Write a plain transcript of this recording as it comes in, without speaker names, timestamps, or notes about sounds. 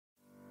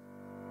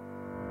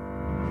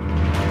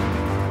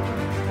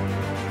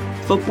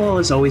Football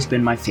has always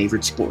been my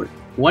favorite sport.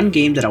 One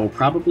game that I will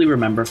probably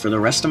remember for the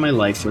rest of my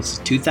life was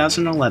the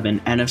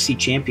 2011 NFC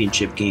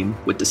Championship game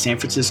with the San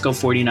Francisco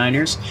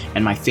 49ers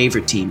and my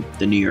favorite team,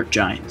 the New York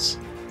Giants.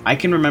 I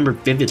can remember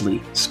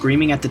vividly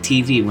screaming at the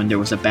TV when there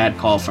was a bad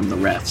call from the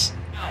refs.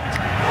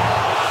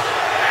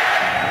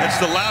 It's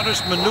the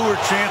loudest manure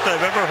chant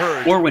I've ever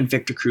heard. Or when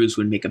Victor Cruz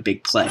would make a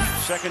big play.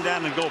 Second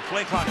down and goal,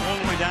 play clock all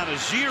the way down to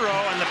 0,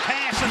 and the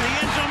pass in the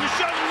end zone is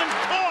shoving and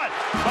caught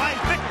by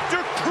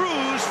Victor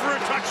Cruz for a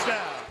touchdown.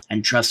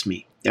 And trust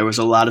me, there was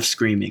a lot of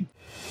screaming.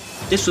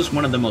 This was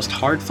one of the most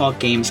hard-fought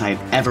games I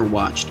have ever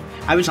watched.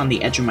 I was on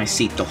the edge of my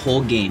seat the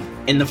whole game.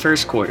 In the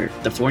first quarter,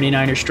 the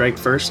 49ers strike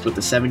first with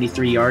a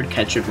 73-yard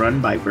catch and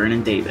run by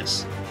Vernon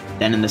Davis.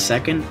 Then in the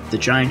second, the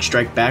Giants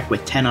strike back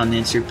with 10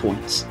 unanswered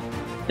points.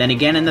 Then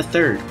again in the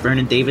third,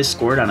 Vernon Davis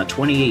scored on a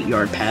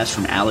 28-yard pass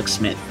from Alex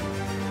Smith.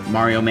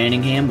 Mario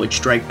Manningham would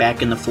strike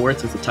back in the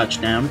fourth with a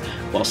touchdown,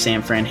 while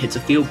San Fran hits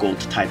a field goal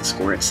to tie the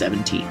score at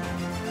 17.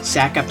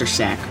 Sack after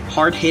sack,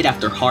 hard hit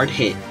after hard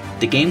hit,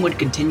 the game would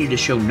continue to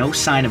show no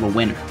sign of a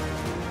winner,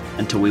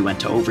 until we went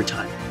to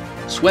overtime.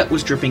 Sweat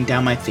was dripping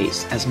down my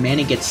face as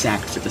Manning gets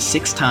sacked for the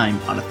 6th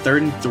time on a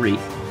 3rd and 3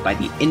 by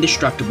the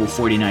indestructible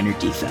 49er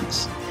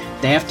defense.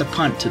 They have to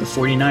punt to the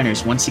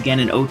 49ers once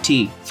again in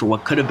OT for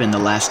what could have been the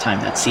last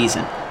time that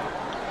season.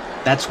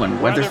 That's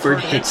when Weatherford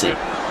hits it.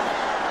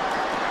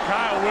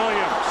 Kyle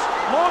Williams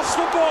lost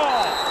the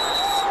ball.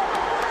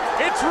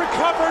 It's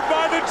recovered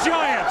by the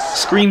Giants.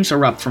 Screams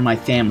are up from my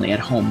family at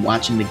home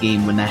watching the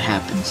game when that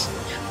happens.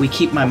 We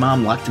keep my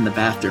mom locked in the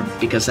bathroom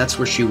because that's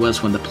where she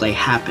was when the play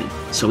happened,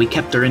 so we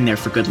kept her in there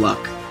for good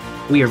luck.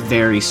 We are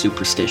very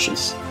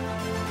superstitious.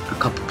 A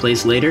couple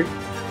plays later,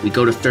 we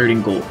go to 3rd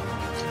and goal.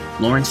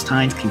 Lawrence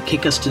Tynes can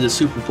kick us to the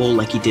Super Bowl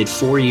like he did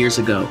 4 years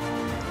ago.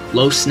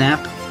 Low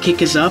snap,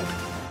 kick is up,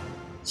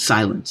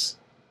 silence.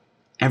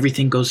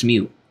 Everything goes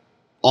mute.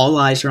 All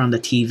eyes are on the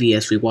TV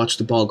as we watch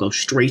the ball go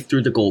straight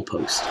through the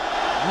goalpost.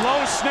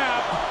 Low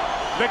snap,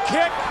 the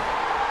kick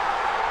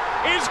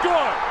is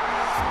good.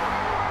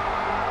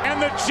 And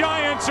the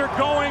Giants are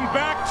going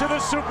back to the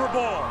Super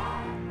Bowl.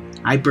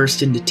 I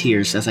burst into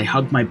tears as I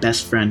hug my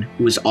best friend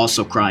who is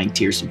also crying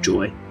tears of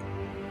joy.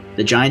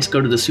 The Giants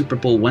go to the Super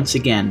Bowl once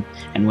again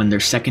and win their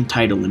 2nd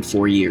title in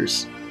 4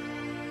 years.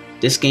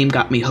 This game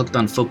got me hooked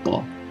on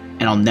football,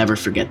 and I'll never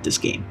forget this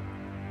game.